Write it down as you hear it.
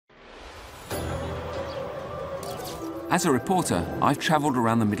As a reporter, I've traveled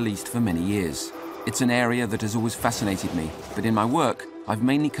around the Middle East for many years. It's an area that has always fascinated me, but in my work, I've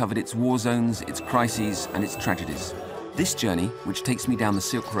mainly covered its war zones, its crises, and its tragedies. This journey, which takes me down the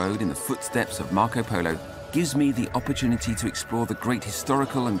Silk Road in the footsteps of Marco Polo, gives me the opportunity to explore the great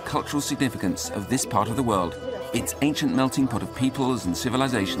historical and cultural significance of this part of the world, its ancient melting pot of peoples and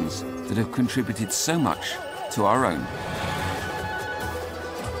civilizations that have contributed so much to our own.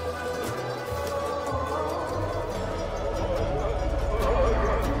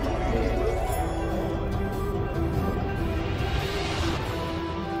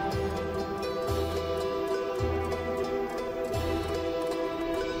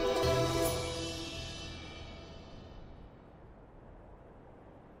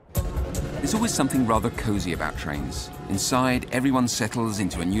 There's always something rather cozy about trains. Inside, everyone settles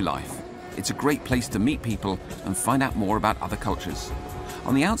into a new life. It's a great place to meet people and find out more about other cultures.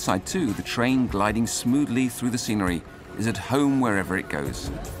 On the outside too, the train gliding smoothly through the scenery is at home wherever it goes.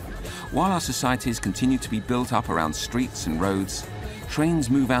 While our societies continue to be built up around streets and roads, trains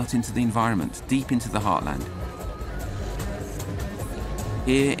move out into the environment, deep into the heartland.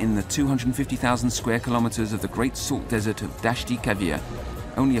 Here in the 250,000 square kilometers of the great salt desert of Dasht-e Kavir,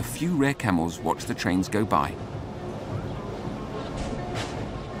 only a few rare camels watch the trains go by.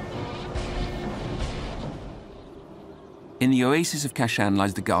 In the oasis of Kashan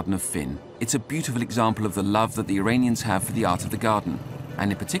lies the Garden of Fin. It's a beautiful example of the love that the Iranians have for the art of the garden,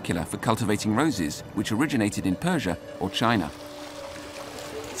 and in particular for cultivating roses, which originated in Persia or China.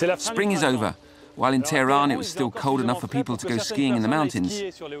 Spring is over. While in Tehran it was still cold enough for people to go skiing in the mountains,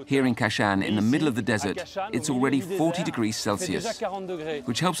 here in Kashan, in the middle of the desert, it's already 40 degrees Celsius,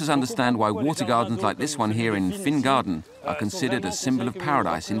 which helps us understand why water gardens like this one here in Fin Garden are considered a symbol of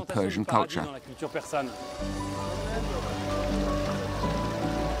paradise in Persian culture.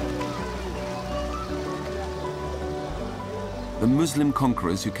 The Muslim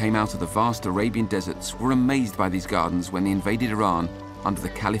conquerors who came out of the vast Arabian deserts were amazed by these gardens when they invaded Iran under the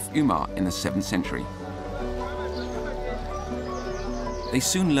Caliph Umar in the 7th century. They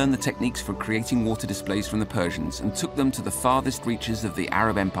soon learned the techniques for creating water displays from the Persians and took them to the farthest reaches of the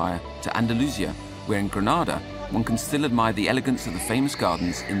Arab Empire, to Andalusia, where in Granada one can still admire the elegance of the famous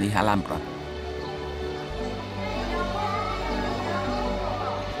gardens in the Alhambra.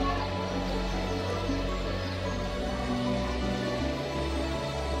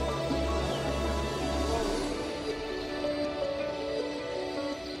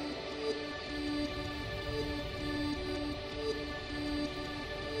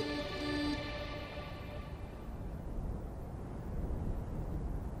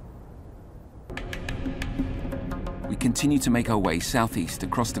 We continue to make our way southeast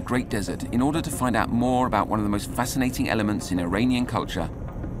across the Great Desert in order to find out more about one of the most fascinating elements in Iranian culture,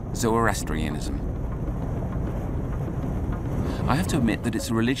 Zoroastrianism. I have to admit that it's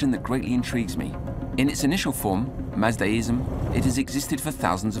a religion that greatly intrigues me. In its initial form, Mazdaism, it has existed for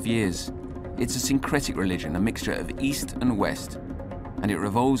thousands of years. It's a syncretic religion, a mixture of East and West, and it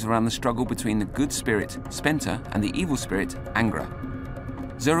revolves around the struggle between the good spirit, Spenta, and the evil spirit, Angra.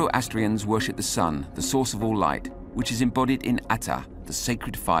 Zoroastrians worship the sun, the source of all light, which is embodied in Ata, the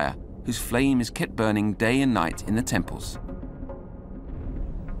sacred fire, whose flame is kept burning day and night in the temples.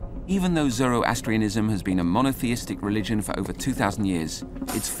 Even though Zoroastrianism has been a monotheistic religion for over 2,000 years,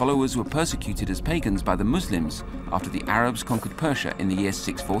 its followers were persecuted as pagans by the Muslims after the Arabs conquered Persia in the year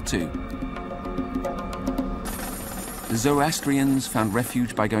 642. The Zoroastrians found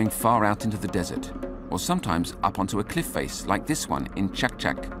refuge by going far out into the desert, or sometimes up onto a cliff face like this one in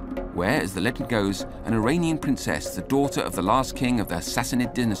Chakchak, where, as the legend goes, an Iranian princess, the daughter of the last king of the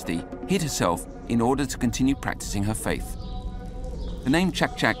Sassanid dynasty, hid herself in order to continue practicing her faith. The name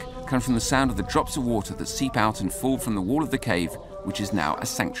Chakchak comes from the sound of the drops of water that seep out and fall from the wall of the cave, which is now a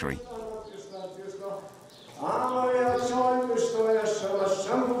sanctuary.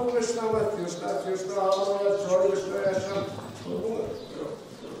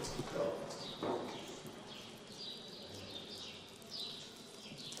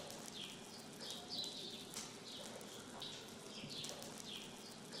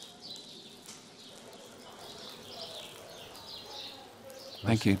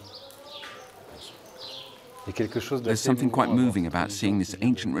 Thank you. There's something quite moving about seeing this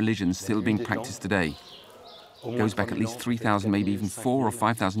ancient religion still being practiced today. It goes back at least 3,000, maybe even 4,000 or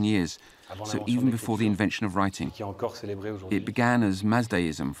 5,000 years, so even before the invention of writing. It began as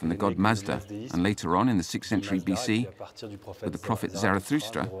Mazdaism from the god Mazda, and later on in the 6th century BC, with the prophet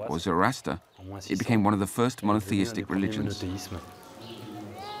Zarathustra, or Zoroaster, it became one of the first monotheistic religions.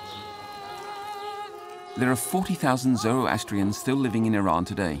 There are 40,000 Zoroastrians still living in Iran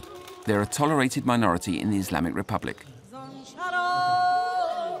today. They're a tolerated minority in the Islamic Republic.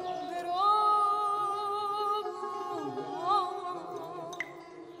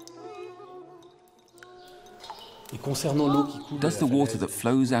 Does the water that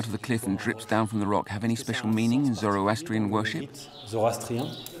flows out of the cliff and drips down from the rock have any special meaning in Zoroastrian worship?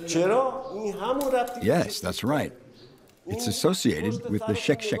 Yes, that's right. It's associated with the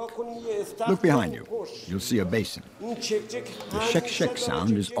shek-shek. Look behind you. You'll see a basin. The shek-shek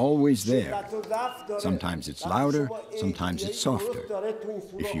sound is always there. Sometimes it's louder, sometimes it's softer.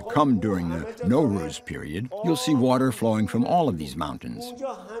 If you come during the Nowruz period, you'll see water flowing from all of these mountains.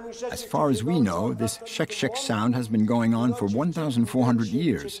 As far as we know, this shek-shek sound has been going on for 1,400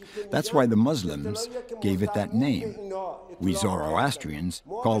 years. That's why the Muslims gave it that name. We Zoroastrians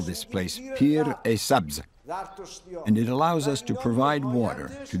call this place Pir-e-Sabz, and it allows us to provide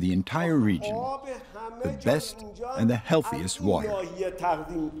water to the entire region, the best and the healthiest water.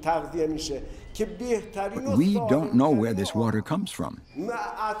 But we don't know where this water comes from.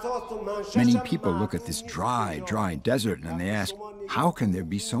 Many people look at this dry desert and they ask, how can there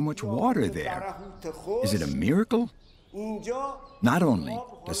be so much water there? Is it a miracle? Not only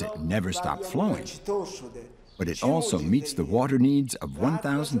does it never stop flowing, but it also meets the water needs of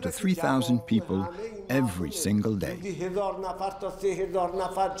 1,000 to 3,000 people every single day.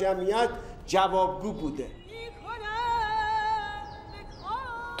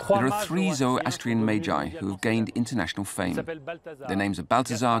 There are 3 Zoroastrian magi who have gained international fame. Their names are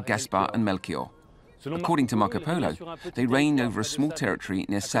Balthazar, Gaspar, and Melchior. According to Marco Polo, they reigned over a small territory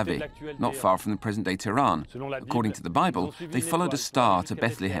near Save, not far from the present-day Tehran. According to the Bible, they followed a star to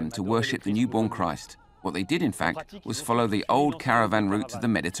Bethlehem to worship the newborn Christ. What they did, in fact, was follow the old caravan route to the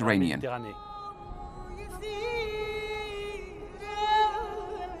Mediterranean.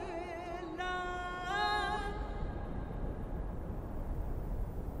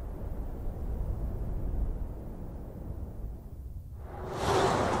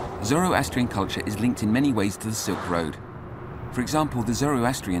 Zoroastrian culture is linked in many ways to the Silk Road. For example, the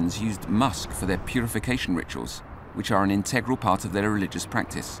Zoroastrians used musk for their purification rituals, which are an integral part of their religious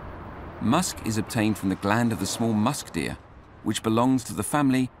practice. Musk is obtained from the gland of the small musk deer, which belongs to the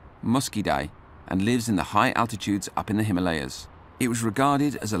family Muscidae and lives in the high altitudes up in the Himalayas. It was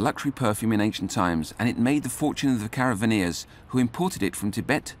regarded as a luxury perfume in ancient times, and it made the fortune of the caravaneers who imported it from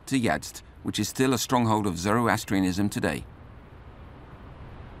Tibet to Yazd, which is still a stronghold of Zoroastrianism today.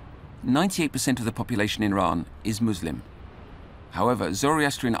 98% of the population in Iran is Muslim. However,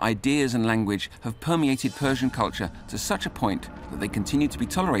 Zoroastrian ideas and language have permeated Persian culture to such a point that they continue to be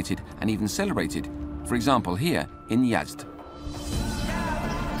tolerated and even celebrated, for example here in Yazd.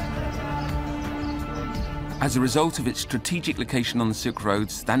 As a result of its strategic location on the Silk Road,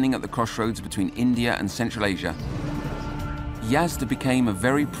 standing at the crossroads between India and Central Asia, Yazd became a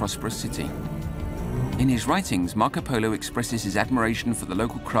very prosperous city. In his writings, Marco Polo expresses his admiration for the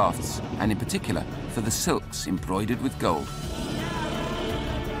local crafts, and in particular for the silks embroidered with gold.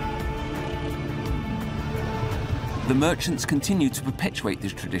 The merchants continue to perpetuate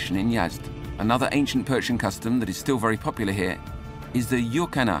this tradition in Yazd. Another ancient Persian custom that is still very popular here is the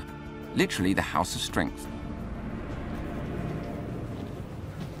Yurkana, literally the house of strength.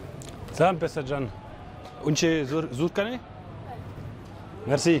 Salam, Persian. Unche Zurkane?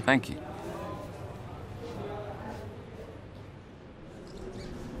 Merci. Thank you.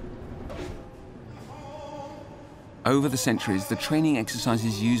 Over the centuries, the training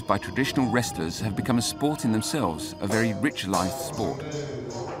exercises used by traditional wrestlers have become a sport in themselves, a very ritualized sport.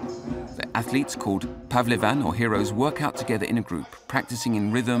 The athletes, called pavlevan or heroes, work out together in a group, practicing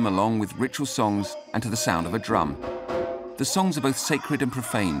in rhythm along with ritual songs and to the sound of a drum. The songs are both sacred and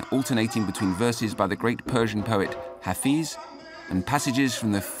profane, alternating between verses by the great Persian poet Hafiz and passages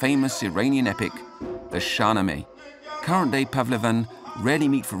from the famous Iranian epic, the Shahnameh. Current-day pavlevan rarely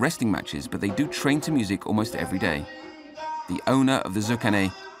meet for wrestling matches, but they do train to music almost every day. The owner of the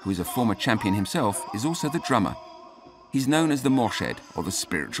Zurkane, who is a former champion himself, is also the drummer. He's known as the Morshed, or the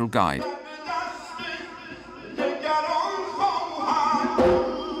spiritual guide.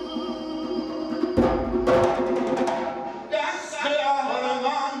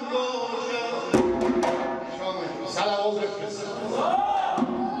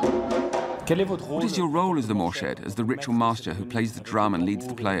 What is your role as the Morshed, as the ritual master who plays the drum and leads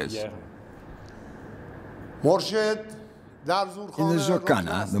the players? In the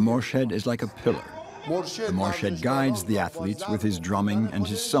Zurkana, the Morshed is like a pillar. The Morshed guides the athletes with his drumming and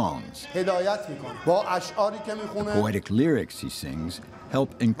his songs. The poetic lyrics he sings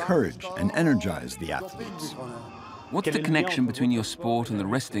help encourage and energize the athletes. What's the connection between your sport and the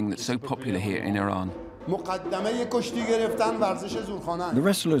wrestling that's so popular here in Iran? The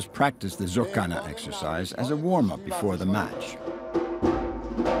wrestlers practice the Zurkana exercise as a warm-up before the match.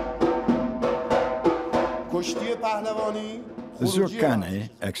 The Zurkane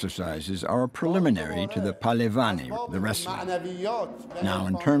exercises are a preliminary to the Palevani, the wrestling. Now,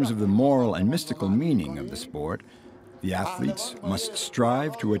 in terms of the moral and mystical meaning of the sport, the athletes must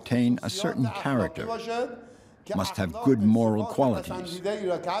strive to attain a certain character, must have good moral qualities,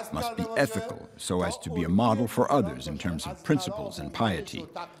 must be ethical so as to be a model for others in terms of principles and piety,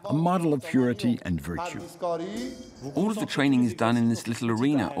 a model of purity and virtue. All of the training is done in this little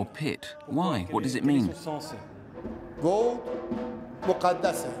arena or pit. Why? What does it mean?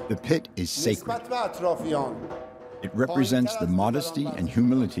 The pit is sacred. It represents the modesty and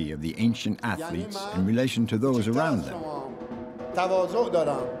humility of the ancient athletes in relation to those around them.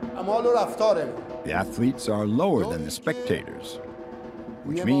 The athletes are lower than the spectators,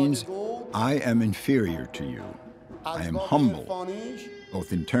 which means I am inferior to you. I am humble,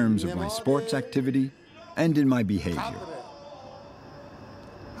 both in terms of my sports activity and in my behavior.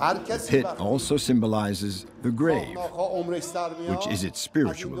 The pit also symbolizes the grave, which is its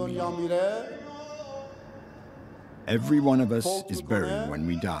spiritual meaning. Every one of us is buried when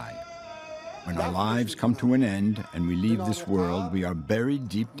we die. When our lives come to an end and we leave this world, we are buried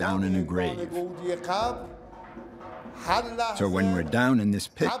deep down in a grave. So when we're down in this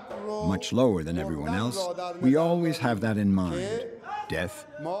pit, much lower than everyone else, we always have that in mind, death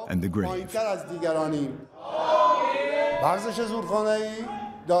and the grave.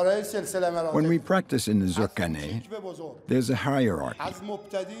 When we practice in the Zurkane, there's a hierarchy,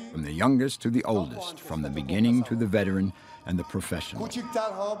 from the youngest to the oldest, from the beginning to the veteran and the professional.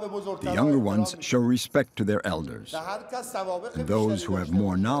 The younger ones show respect to their elders, and those who have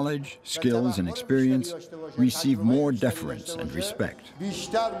more knowledge, skills, and experience receive more deference and respect.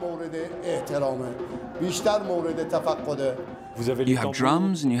 You have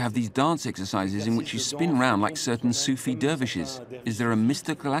drums and you have these dance exercises in which you spin round like certain Sufi dervishes. Is there a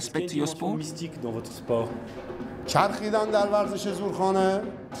mystical aspect to your sport?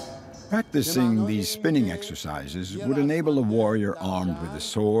 Practicing these spinning exercises would enable a warrior armed with a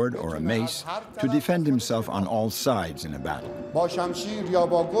sword or a mace to defend himself on all sides in a battle. By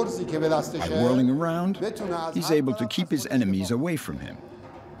whirling around, he's able to keep his enemies away from him.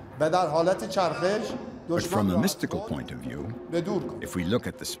 But from a mystical point of view, if we look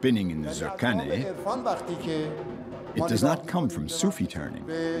at the spinning in the Zurkane, it does not come from Sufi turning.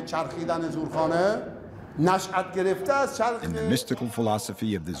 In the mystical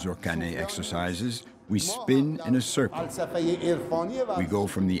philosophy of the Zurkane exercises, we spin in a circle. We go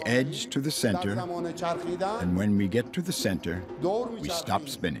from the edge to the center, and when we get to the center, we stop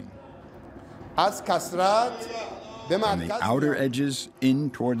spinning. On the outer edges, in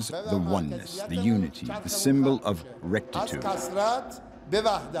towards the oneness, the unity, the symbol of rectitude.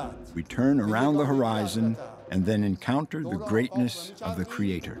 We turn around the horizon and then encounter the greatness of the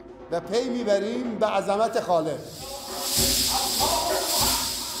Creator.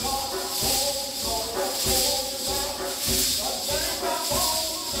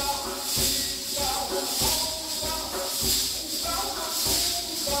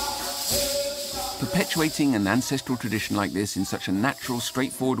 Perpetuating an ancestral tradition like this in such a natural,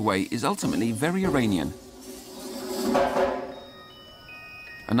 straightforward way is ultimately very Iranian.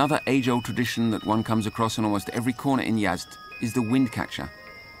 Another age-old tradition that one comes across in almost every corner in Yazd is the wind catcher.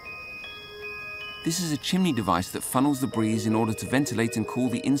 This is a chimney device that funnels the breeze in order to ventilate and cool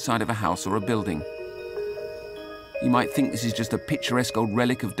the inside of a house or a building. You might think this is just a picturesque old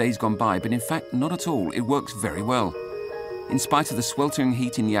relic of days gone by, but in fact, not at all. It works very well. In spite of the sweltering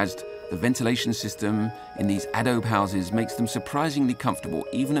heat in Yazd, the ventilation system in these adobe houses makes them surprisingly comfortable,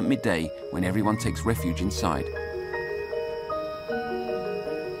 even at midday when everyone takes refuge inside.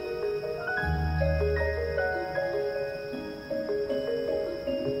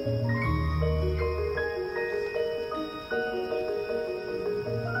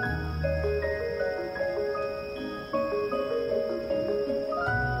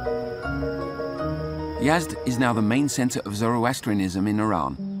 Yazd is now the main center of Zoroastrianism in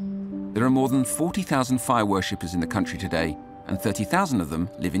Iran. There are more than 40,000 fire worshippers in the country today, and 30,000 of them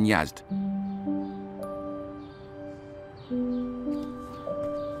live in Yazd.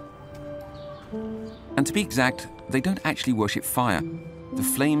 And to be exact, they don't actually worship fire. The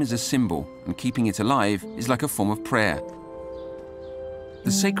flame is a symbol, and keeping it alive is like a form of prayer.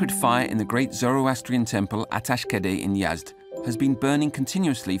 The sacred fire in the great Zoroastrian temple Atashkede in Yazd has been burning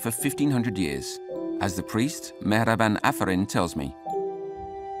continuously for 1,500 years, as the priest, Mehraban Afarin, tells me.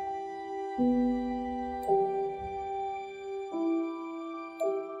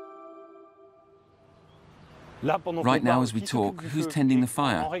 Right now, as we talk, who's tending the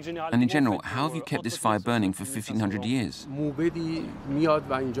fire? And in general, how have you kept this fire burning for 1,500 years?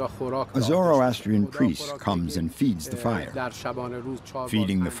 A Zoroastrian priest comes and feeds the fire.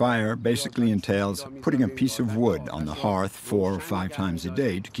 Feeding the fire basically entails putting a piece of wood on the hearth 4 or 5 times a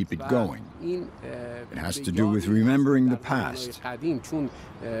day to keep it going. It has to do with remembering the past. In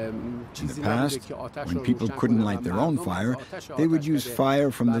the past, when people couldn't light their own fire, they would use fire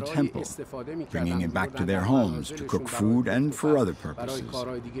from the temple, bringing it back to their homes to cook food and for other purposes.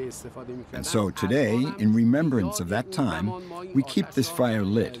 And so today, in remembrance of that time, we keep this fire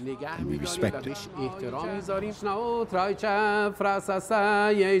lit and we respect it.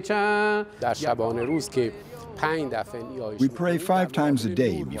 We pray 5 times a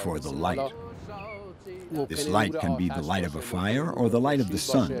day before the light. This light can be the light of a fire or the light of the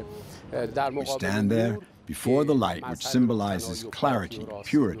sun. We stand there before the light, which symbolizes clarity,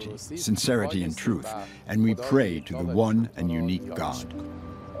 purity, sincerity, and truth, and we pray to the one and unique God.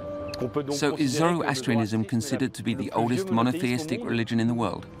 So is Zoroastrianism considered to be the oldest monotheistic religion in the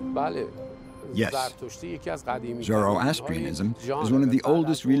world? Yes. Zoroastrianism is one of the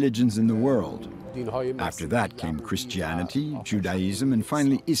oldest religions in the world. After that came Christianity, Judaism, and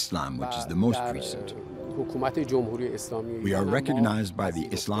finally Islam, which is the most recent. We are recognized by the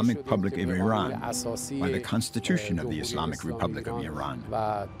Islamic Republic of Iran, by the Constitution of the Islamic Republic of Iran.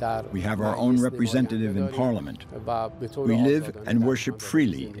 We have our own representative in parliament. We live and worship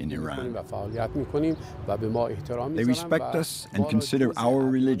freely in Iran. They respect us and consider our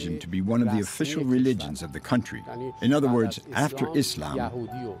religion to be one of the official religions of the country. In other words, after Islam,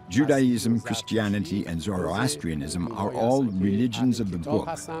 Judaism, Christianity, and Zoroastrianism are all religions of the book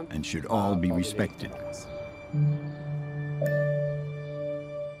and should all be respected.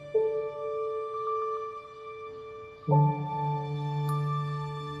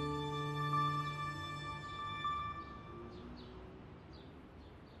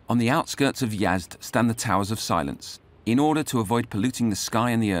 On the outskirts of Yazd stand the Towers of Silence. In order to avoid polluting the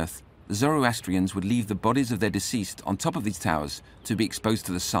sky and the earth, the Zoroastrians would leave the bodies of their deceased on top of these towers to be exposed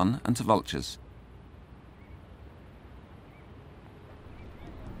to the sun and to vultures.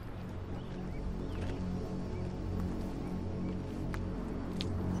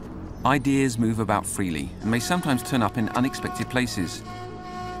 Ideas move about freely and may sometimes turn up in unexpected places.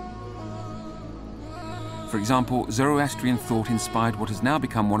 For example, Zoroastrian thought inspired what has now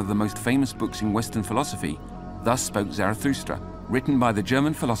become one of the most famous books in Western philosophy, Thus Spoke Zarathustra, written by the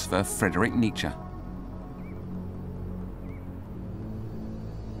German philosopher Friedrich Nietzsche.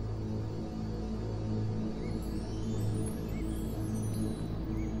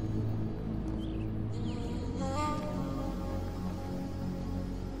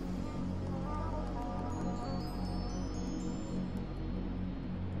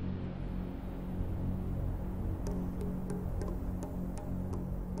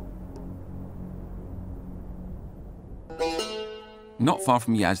 Not far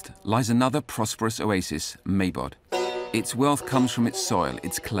from Yazd lies another prosperous oasis, Maybod. Its wealth comes from its soil,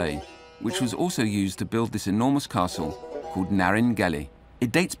 its clay, which was also used to build this enormous castle called Narin Gali.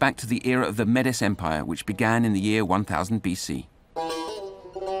 It dates back to the era of the Medes Empire, which began in the year 1000 BC.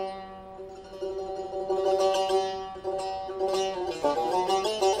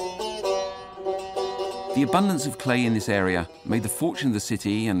 The abundance of clay in this area made the fortune of the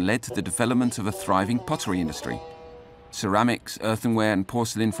city and led to the development of a thriving pottery industry. Ceramics, earthenware and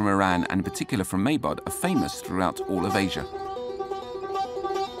porcelain from Iran, and in particular from Maybod, are famous throughout all of Asia.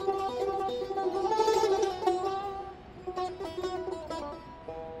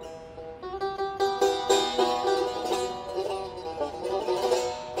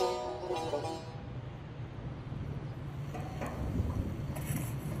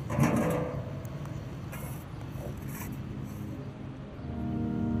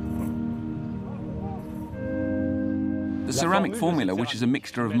 The ceramic formula, which is a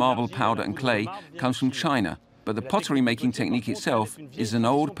mixture of marble powder and clay, comes from China, but the pottery-making technique itself is an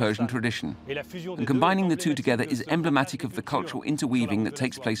old Persian tradition. And combining the two together is emblematic of the cultural interweaving that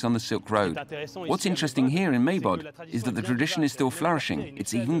takes place on the Silk Road. What's interesting here in Maybod is that the tradition is still flourishing.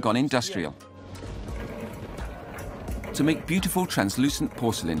 It's even gone industrial. To make beautiful translucent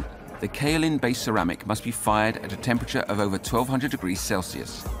porcelain, the kaolin-based ceramic must be fired at a temperature of over 1200 degrees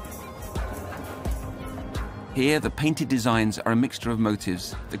Celsius. Here, the painted designs are a mixture of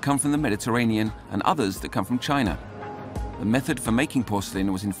motifs that come from the Mediterranean and others that come from China. The method for making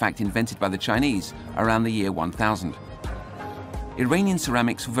porcelain was in fact invented by the Chinese around the year 1000. Iranian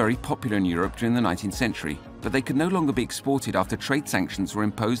ceramics were very popular in Europe during the 19th century, but they could no longer be exported after trade sanctions were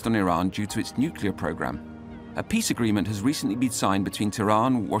imposed on Iran due to its nuclear program. A peace agreement has recently been signed between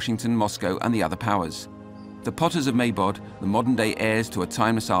Tehran, Washington, Moscow, and the other powers. The potters of Maybod, the modern-day heirs to a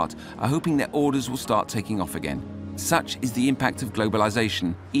timeless art, are hoping their orders will start taking off again. Such is the impact of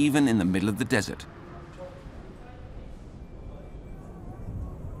globalization, even in the middle of the desert.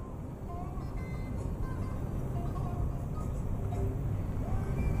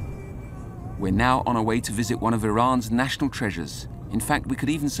 We're now on our way to visit one of Iran's national treasures. In fact, we could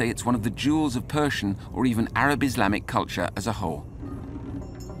even say it's one of the jewels of Persian or even Arab Islamic culture as a whole.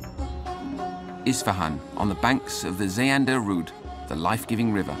 Isfahan, on the banks of the Zayander Rud, the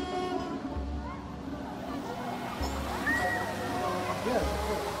life-giving river.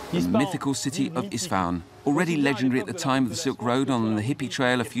 The mythical city of Isfahan, already legendary at the time of the Silk Road on the hippie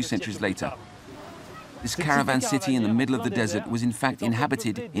trail a few centuries later. This caravan city in the middle of the desert was in fact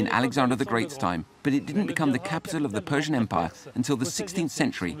inhabited in Alexander the Great's time, but it didn't become the capital of the Persian Empire until the 16th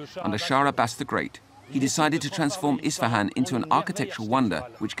century under Shah Abbas the Great. He decided to transform Isfahan into an architectural wonder,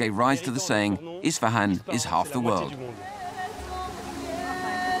 which gave rise to the saying, Isfahan is half the world.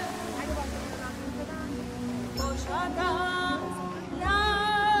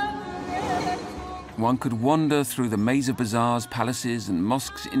 One could wander through the maze of bazaars, palaces and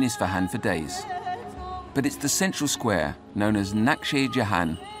mosques in Isfahan for days. But it's the central square, known as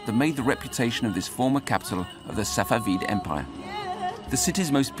Naqsh-e-Jahan, that made the reputation of this former capital of the Safavid Empire. The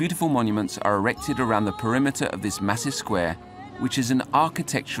city's most beautiful monuments are erected around the perimeter of this massive square, which is an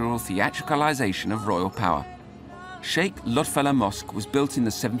architectural theatricalization of royal power. Sheikh Lotfallah Mosque was built in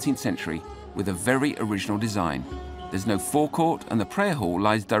the 17th century with a very original design. There's no forecourt and the prayer hall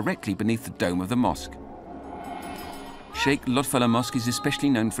lies directly beneath the dome of the mosque. Sheikh Lotfallah Mosque is especially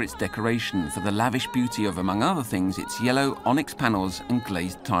known for its decoration, for the lavish beauty of, among other things, its yellow onyx panels and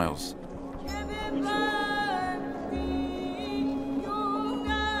glazed tiles.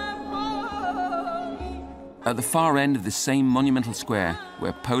 At the far end of this same monumental square,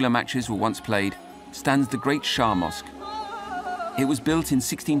 where polo matches were once played, stands the great Shah Mosque. It was built in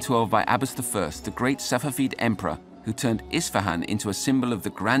 1612 by Abbas I, the great Safavid emperor, who turned Isfahan into a symbol of the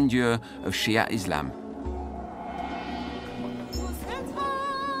grandeur of Shia Islam.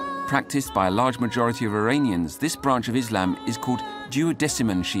 Practiced by a large majority of Iranians, this branch of Islam is called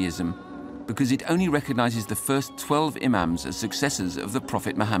Duodeciman Shiism because it only recognizes the first 12 imams as successors of the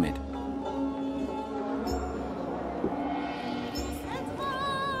Prophet Muhammad.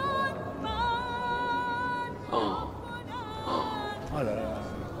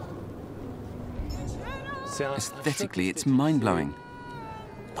 Aesthetically, it's mind-blowing.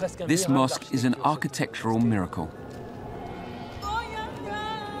 This mosque is an architectural miracle.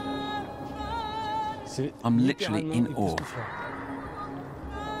 I'm literally in awe.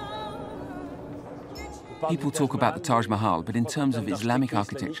 People talk about the Taj Mahal, but in terms of Islamic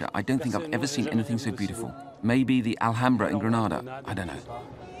architecture, I don't think I've ever seen anything so beautiful. Maybe the Alhambra in Granada, I don't know.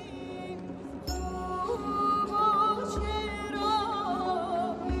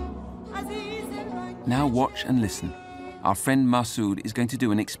 Now watch and listen. Our friend Masoud is going to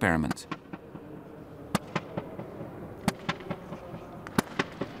do an experiment.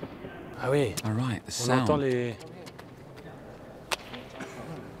 All right, the sound.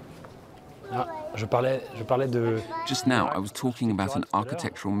 Just now, I was talking about an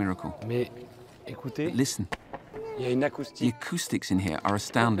architectural miracle. But listen. The acoustics in here are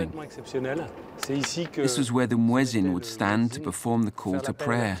astounding. This was where the muezzin would stand to perform the call to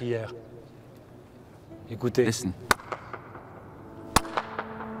prayer. Listen.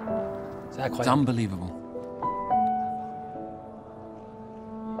 It's unbelievable.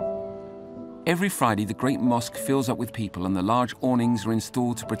 Every Friday, the Great Mosque fills up with people and the large awnings are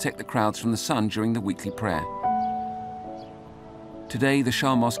installed to protect the crowds from the sun during the weekly prayer. Today, the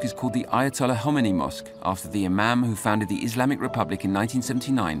Shah Mosque is called the Ayatollah Khomeini Mosque, after the Imam who founded the Islamic Republic in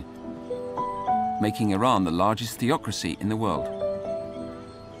 1979, making Iran the largest theocracy in the world.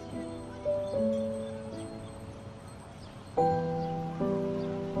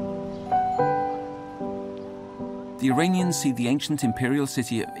 The Iranians see the ancient imperial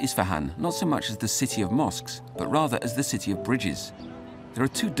city of Isfahan not so much as the city of mosques, but rather as the city of bridges. There are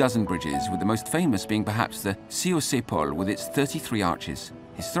 24 bridges, with the most famous being perhaps the Siosepol with its 33 arches.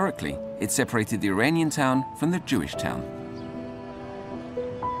 Historically, it separated the Iranian town from the Jewish town.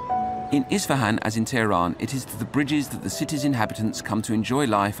 In Isfahan, as in Tehran, it is to the bridges that the city's inhabitants come to enjoy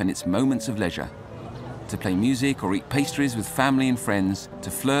life and its moments of leisure. To play music or eat pastries with family and friends, to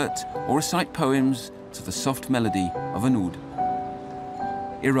flirt or recite poems to the soft melody of an oud.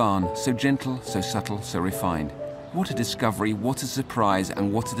 Iran, so gentle, so subtle, so refined. What a discovery, what a surprise,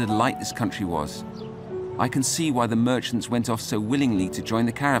 and what a delight this country was. I can see why the merchants went off so willingly to join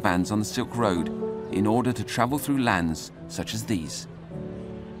the caravans on the Silk Road in order to travel through lands such as these.